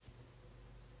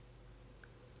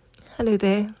Hello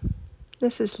there,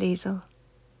 this is Liesel.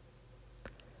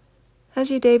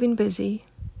 Has your day been busy?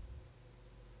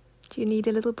 Do you need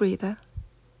a little breather?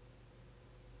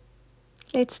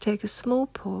 Let's take a small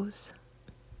pause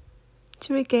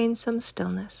to regain some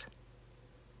stillness.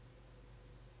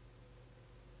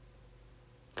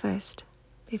 First,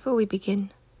 before we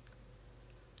begin,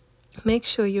 make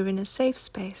sure you're in a safe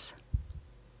space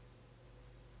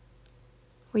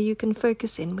where you can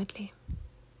focus inwardly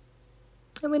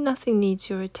and where nothing needs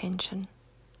your attention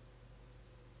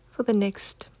for the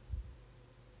next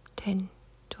 10,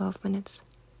 12 minutes.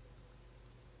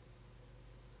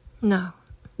 Now,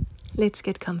 let's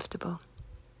get comfortable.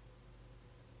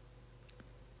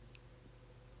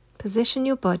 Position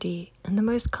your body in the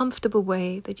most comfortable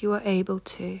way that you are able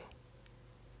to,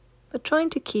 but trying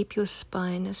to keep your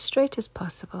spine as straight as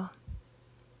possible.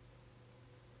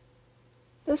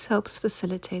 This helps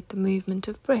facilitate the movement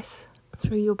of breath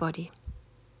through your body.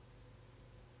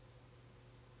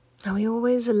 And we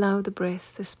always allow the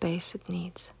breath the space it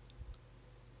needs.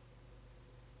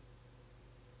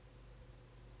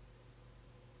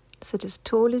 Sit as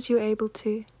tall as you're able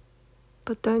to,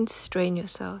 but don't strain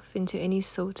yourself into any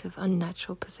sort of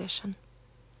unnatural position.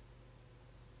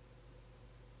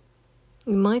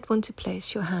 You might want to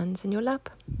place your hands in your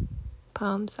lap,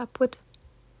 palms upward,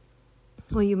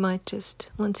 or you might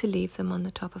just want to leave them on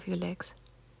the top of your legs.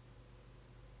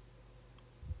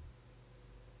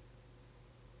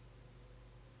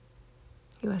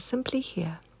 You are simply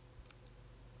here,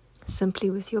 simply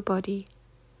with your body,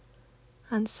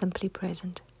 and simply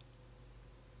present.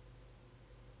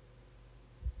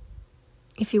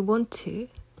 If you want to,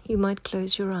 you might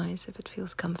close your eyes if it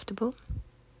feels comfortable,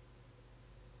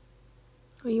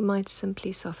 or you might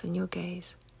simply soften your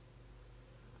gaze.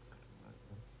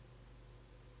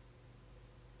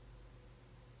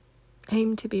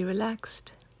 Aim to be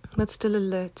relaxed, but still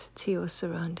alert to your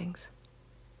surroundings.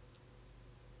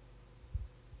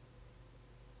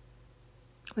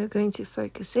 We're going to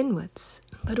focus inwards,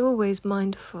 but always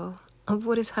mindful of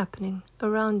what is happening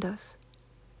around us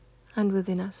and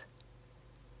within us.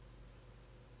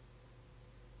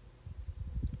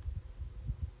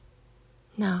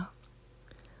 Now,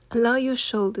 allow your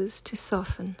shoulders to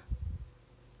soften.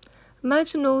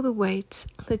 Imagine all the weight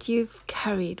that you've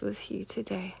carried with you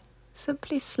today,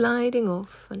 simply sliding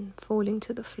off and falling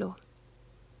to the floor.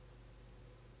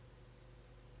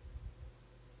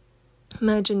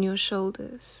 Imagine your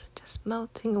shoulders just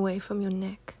melting away from your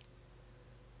neck.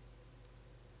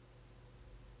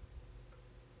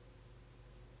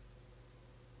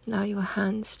 Allow your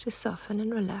hands to soften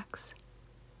and relax.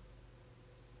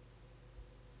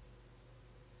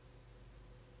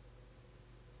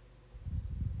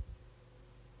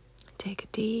 Take a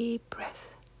deep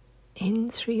breath in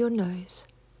through your nose.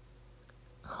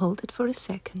 Hold it for a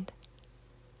second.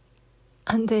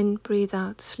 And then breathe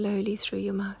out slowly through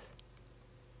your mouth.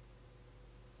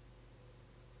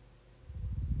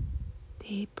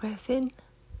 Deep breath in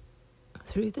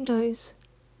through the nose.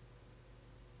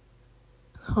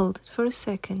 Hold it for a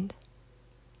second.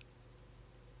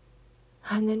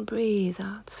 And then breathe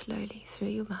out slowly through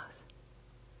your mouth.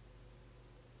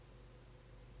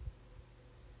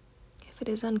 If it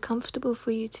is uncomfortable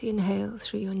for you to inhale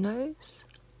through your nose,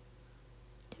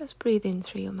 just breathe in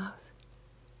through your mouth.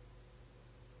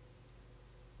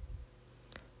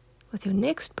 With your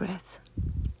next breath,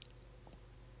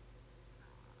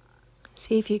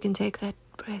 see if you can take that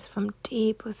breath from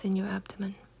deep within your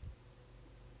abdomen,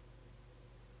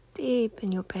 deep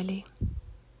in your belly.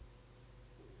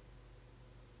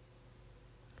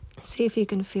 See if you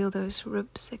can feel those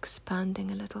ribs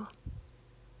expanding a little.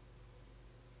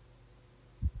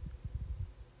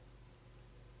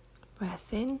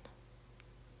 Breath in,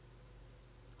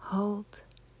 hold,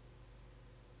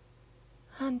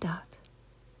 and out.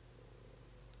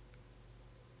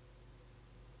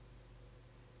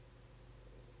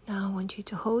 Now I want you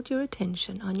to hold your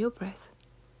attention on your breath.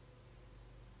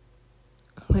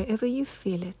 Wherever you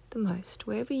feel it the most,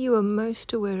 wherever you are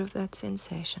most aware of that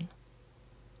sensation.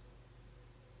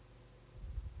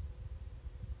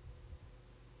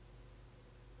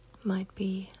 Might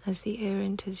be as the air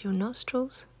enters your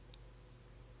nostrils,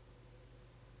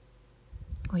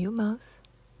 or your mouth.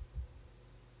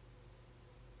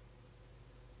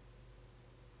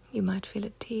 You might feel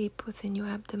it deep within your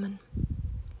abdomen.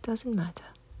 It doesn't matter.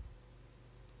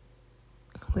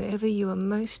 Wherever you are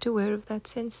most aware of that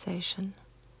sensation,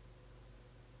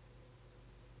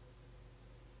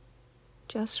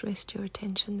 just rest your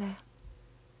attention there.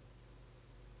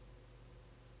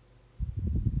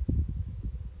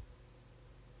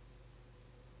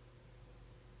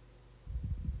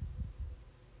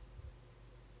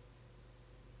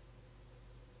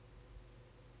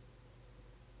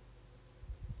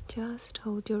 Just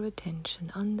hold your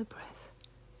attention on the breath.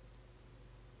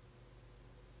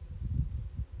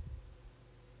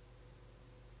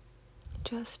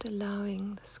 Just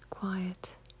allowing this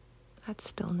quiet, that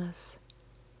stillness.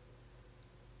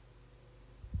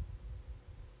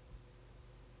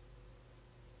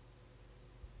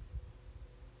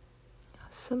 You're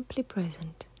simply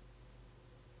present.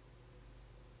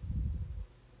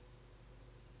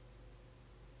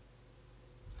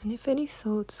 And if any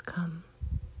thoughts come,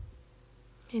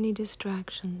 any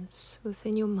distractions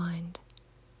within your mind,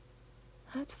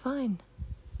 that's fine.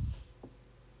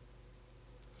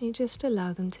 You just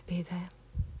allow them to be there.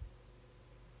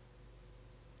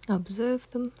 Observe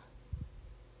them,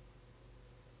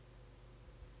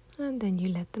 and then you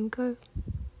let them go.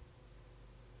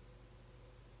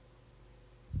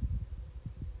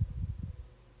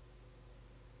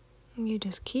 And you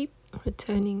just keep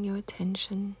returning your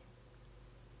attention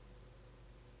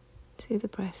to the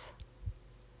breath.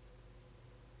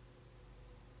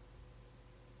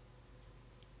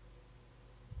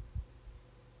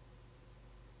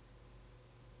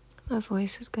 My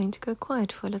voice is going to go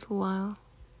quiet for a little while.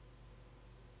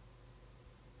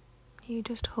 You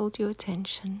just hold your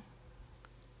attention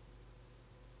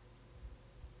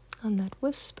on that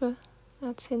whisper,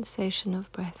 that sensation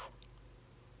of breath.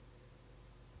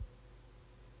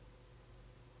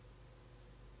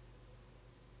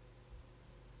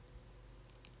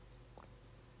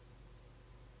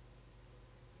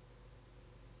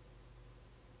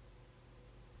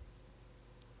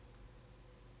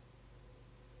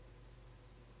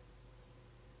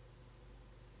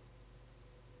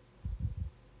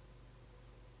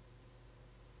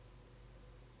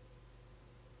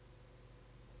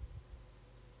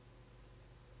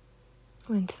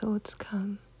 When thoughts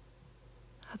come,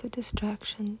 other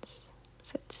distractions,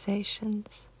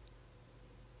 sensations,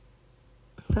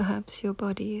 perhaps your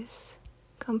body is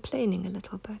complaining a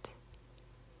little bit.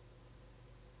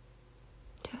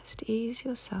 Just ease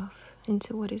yourself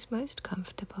into what is most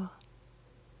comfortable.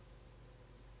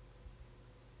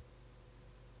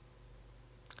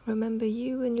 Remember,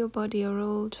 you and your body are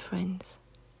old friends.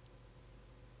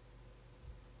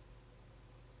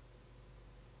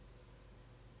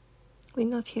 We're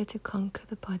not here to conquer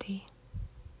the body.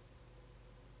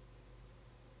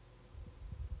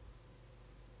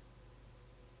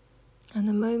 And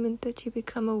the moment that you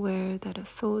become aware that a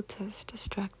thought has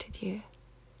distracted you,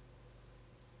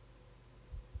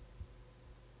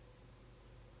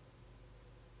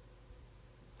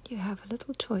 you have a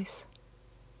little choice.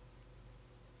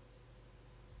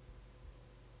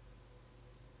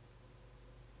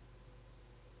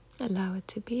 Allow it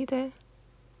to be there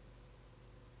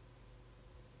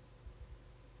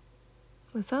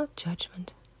without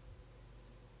judgment.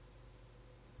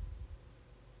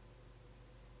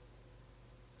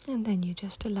 And then you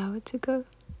just allow it to go.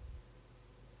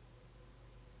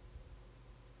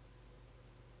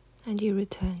 And you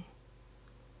return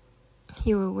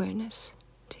your awareness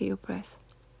to your breath.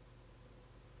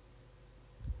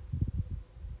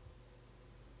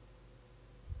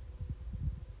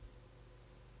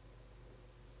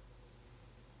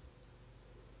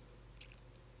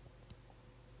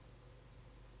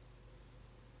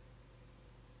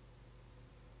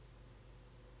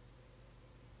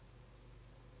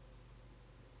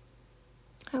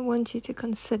 I want you to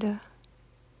consider,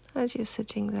 as you're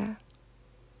sitting there,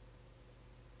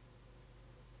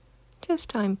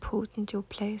 just how important your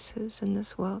place is in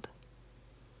this world.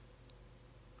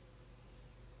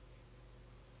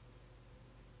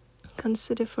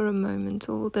 Consider for a moment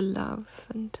all the love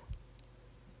and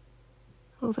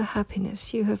all the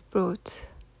happiness you have brought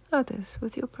others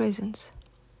with your presence.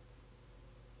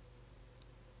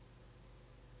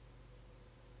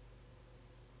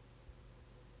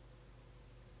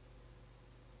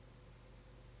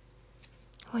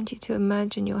 I want you to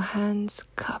imagine your hands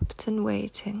cupped and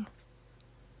waiting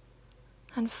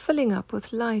and filling up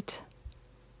with light.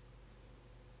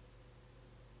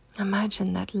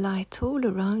 Imagine that light all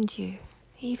around you,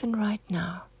 even right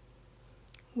now,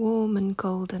 warm and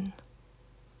golden.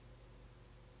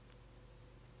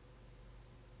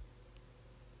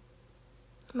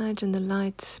 Imagine the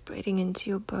light spreading into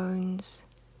your bones.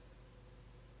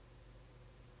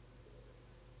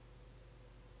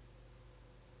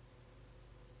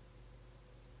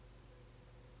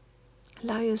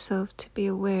 Allow yourself to be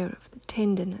aware of the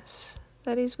tenderness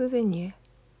that is within you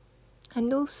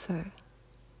and also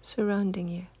surrounding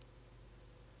you.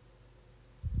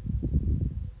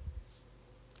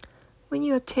 When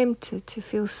you are tempted to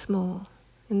feel small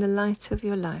in the light of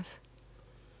your life,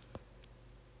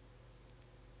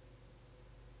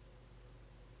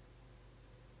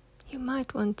 you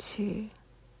might want to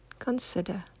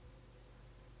consider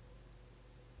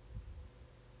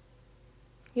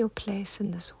your place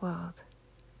in this world.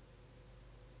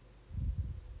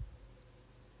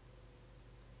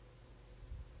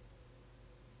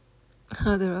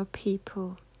 How there are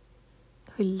people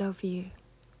who love you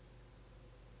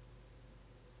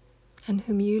and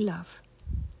whom you love.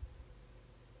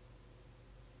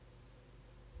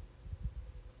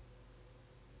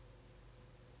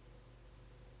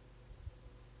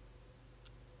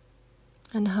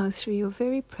 And how through your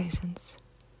very presence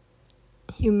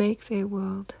you make their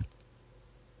world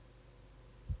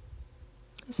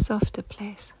a softer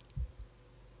place.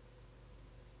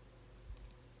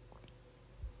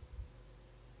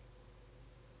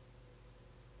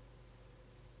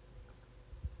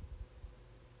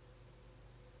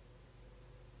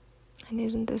 And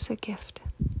isn't this a gift?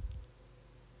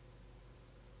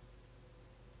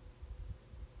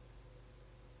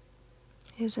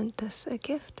 Isn't this a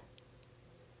gift?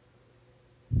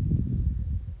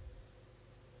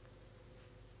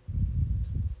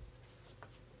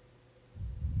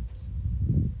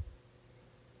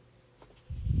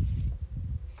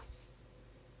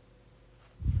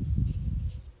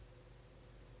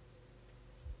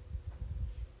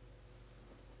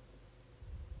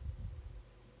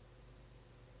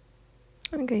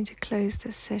 I'm going to close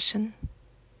this session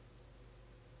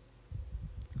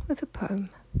with a poem.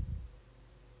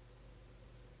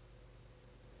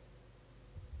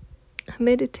 A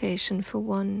meditation for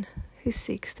one who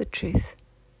seeks the truth.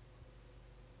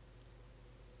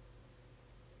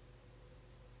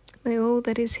 May all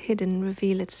that is hidden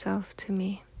reveal itself to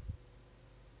me.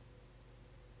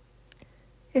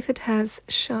 If it has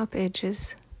sharp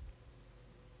edges,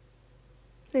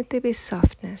 let there be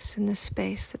softness in the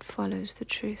space that follows the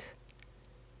truth.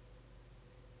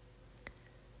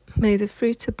 May the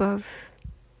fruit above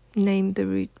name the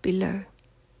root below.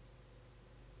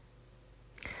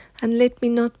 And let me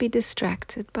not be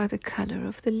distracted by the color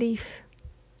of the leaf.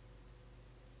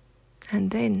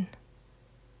 And then,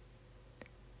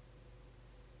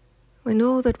 when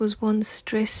all that was once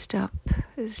dressed up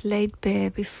is laid bare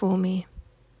before me,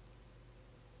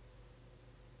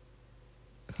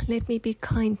 let me be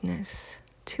kindness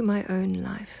to my own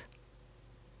life.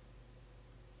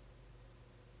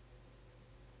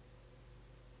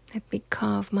 Let me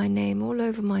carve my name all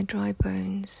over my dry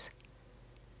bones.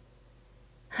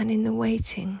 And in the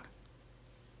waiting,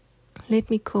 let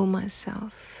me call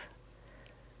myself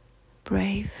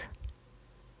brave.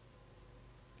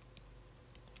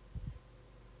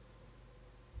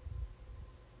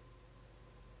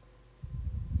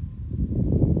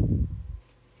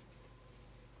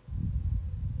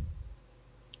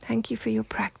 Thank you for your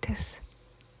practice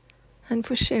and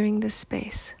for sharing this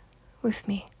space with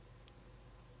me.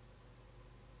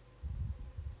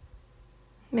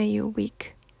 May your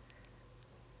week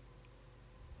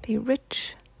be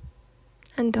rich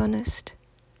and honest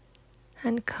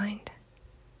and kind.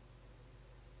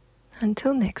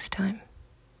 Until next time,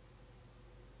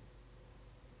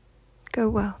 go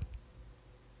well.